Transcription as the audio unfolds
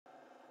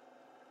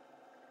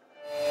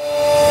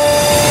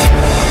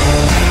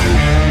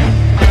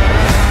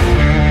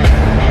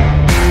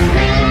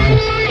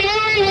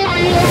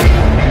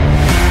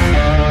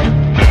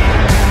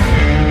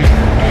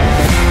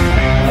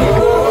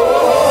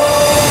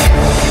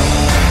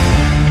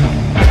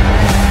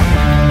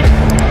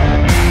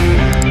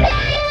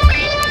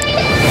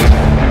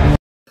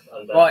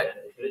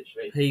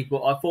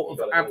people. I thought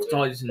of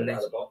advertising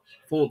this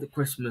for the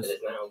Christmas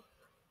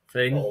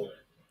thing. In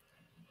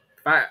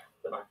fact,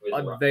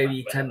 I'm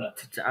very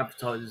tempted to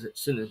advertise it as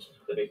soon as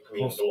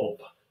possible.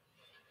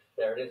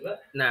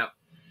 Now,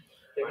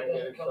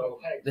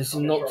 this is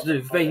not to do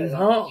with theme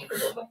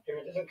parks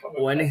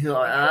or anything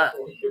like that,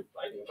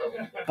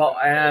 but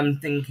I am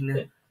thinking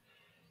at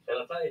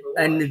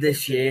end of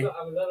this year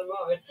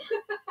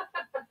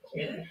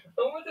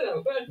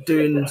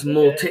doing some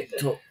more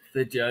TikTok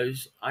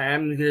videos. I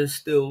am going to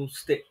still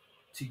stick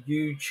to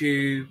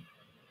YouTube,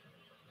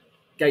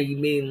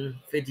 gaming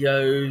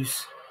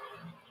videos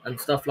and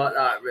stuff like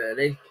that,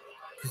 really,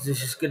 because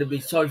this is going to be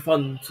so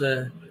fun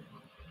to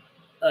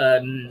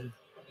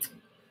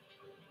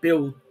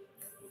build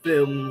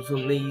films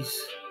on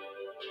these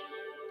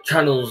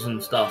channels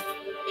and stuff.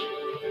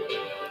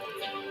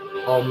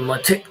 On my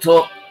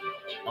TikTok,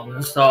 I'm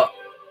going to start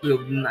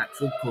building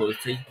actual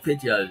quality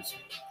videos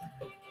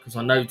because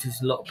I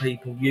notice a lot of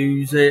people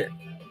use it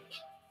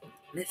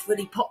and it's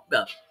really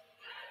popular.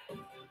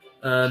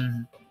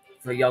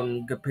 For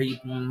younger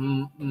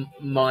people,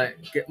 might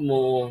get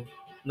more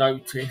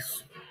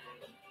notice,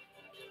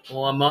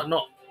 or I might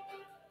not.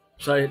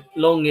 So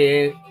long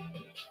year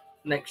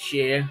next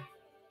year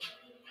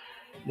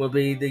will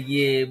be the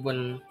year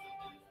when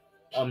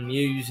I'm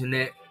using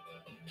it,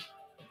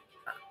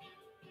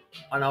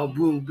 and I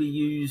will be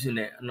using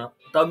it. And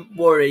don't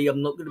worry,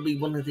 I'm not going to be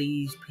one of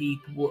these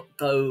people that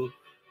go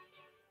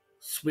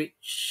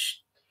switch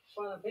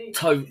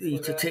totally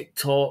to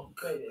TikTok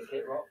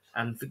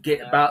and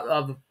forget about the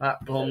other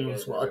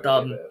platforms, what I've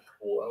done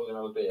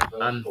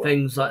and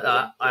things like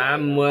that. I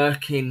am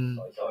working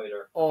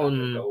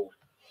on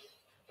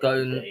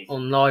going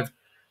on live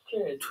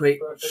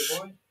Twitch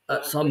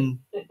at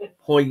some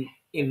point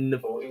in the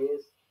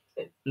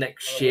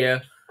next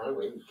year.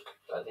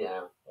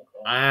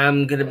 I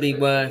am going to be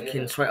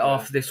working straight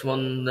after this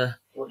one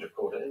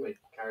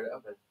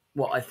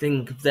what I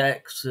think of the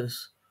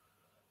Exodus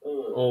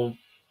or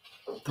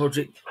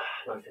project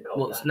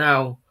what's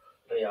now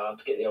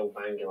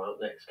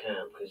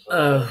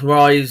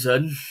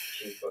Horizon.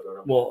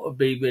 What would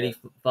be really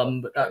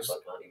fun, but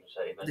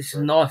this is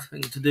a nice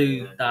thing to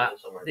do.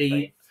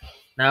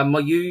 Now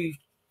my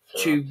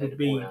YouTube would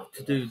be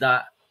to do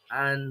that,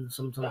 and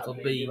sometimes I'll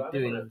be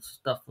doing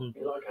stuff on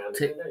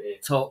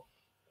TikTok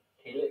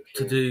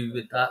to do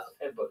with that,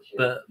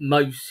 but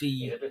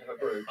mostly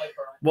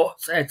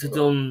what's edited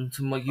on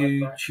to my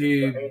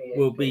YouTube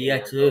will be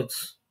edited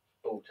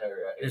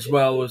as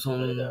well as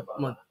on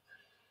my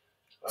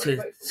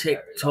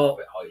TikTok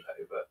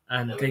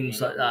and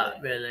things like that,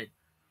 really.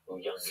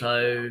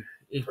 So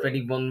if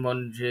anyone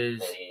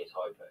wonders,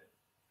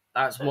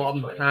 that's what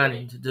I'm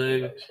planning to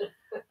do,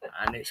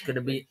 and it's going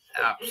to be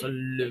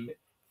absolute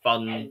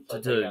fun to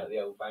do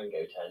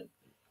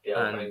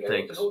and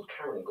things.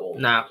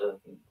 Now,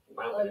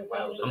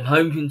 I'm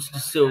hoping to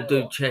still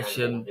do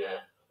Chesham,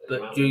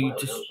 but due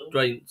to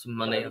strengths and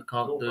money, I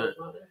can't do it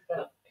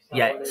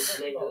yet.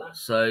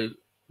 So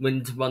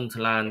Winter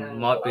Wonderland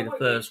might be the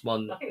first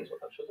one,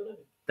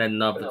 then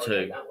number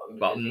two,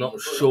 but I'm not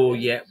sure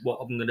yet what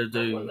I'm going to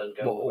do,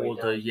 what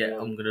order yet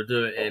I'm going to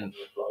do it in,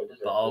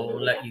 but I'll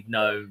let you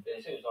know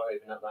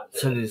as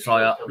soon as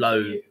I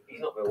upload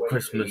the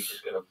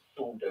Christmas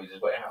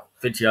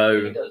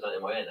video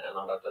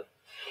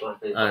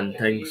and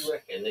things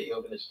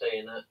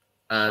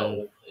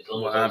and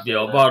what have you.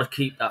 I'd rather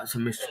keep that as a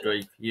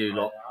mystery for you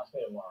lot,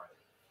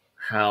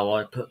 how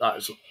I put that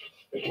as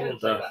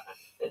order.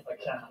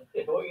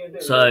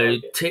 So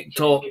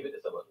TikTok,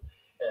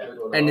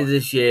 end of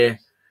this year,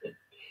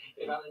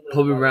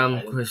 probably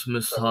around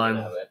Christmas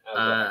time,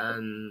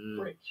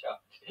 and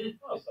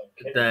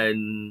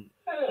then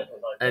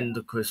end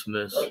of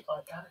Christmas,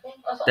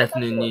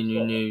 definitely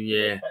New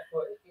Year,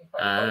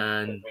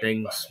 and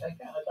things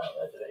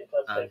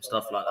and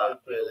stuff like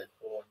that, really.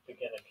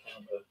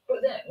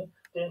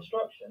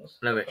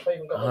 Anyway,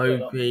 I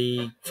hope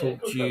he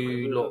talk to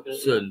you lot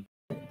soon.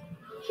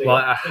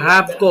 Right, I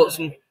have got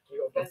some,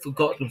 I've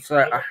forgotten to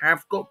say, I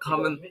have got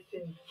current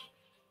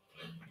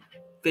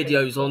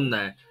videos on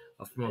there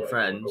of my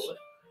friends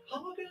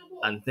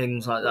and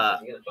things like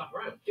that,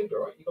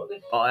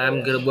 but I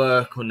am going to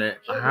work on it.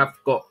 I have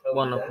got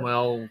one of my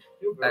old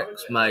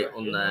ex-mate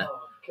on there,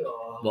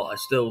 what I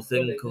still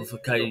think of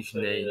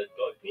occasionally.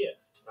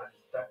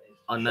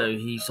 I know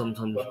he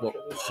sometimes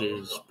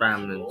watches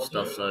Bram and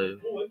stuff, so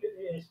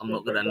I'm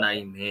not going to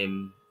name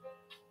him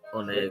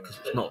on here because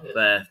it's not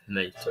fair for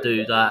me to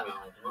do that.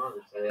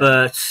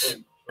 But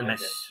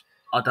unless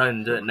I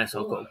don't do it unless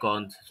I've got to go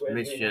on to his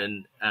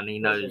mission, and he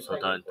knows I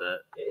don't do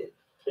it,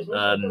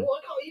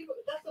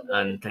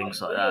 and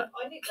things like that,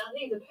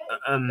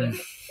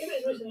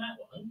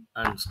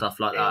 and stuff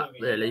like that,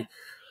 really.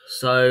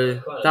 So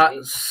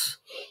that's,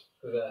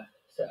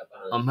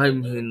 I'm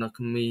hoping I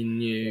can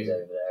renew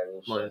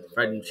my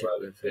friendship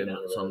with him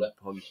at some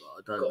point,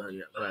 but I don't know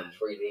yet when.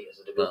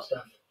 But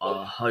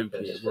I hope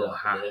it will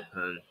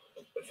happen.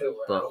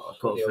 But I've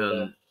got a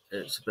feeling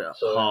it's a bit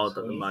hard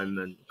at the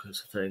moment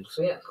because of things.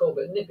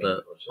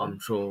 But I'm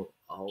sure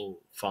I'll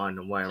find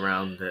a way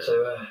around it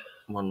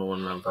one or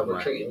another I'm way.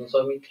 retreating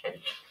inside my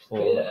tent. Or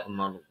Yeah.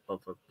 among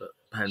other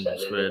Settling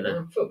pens, in really.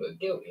 now. I feel a bit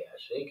guilty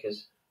actually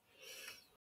because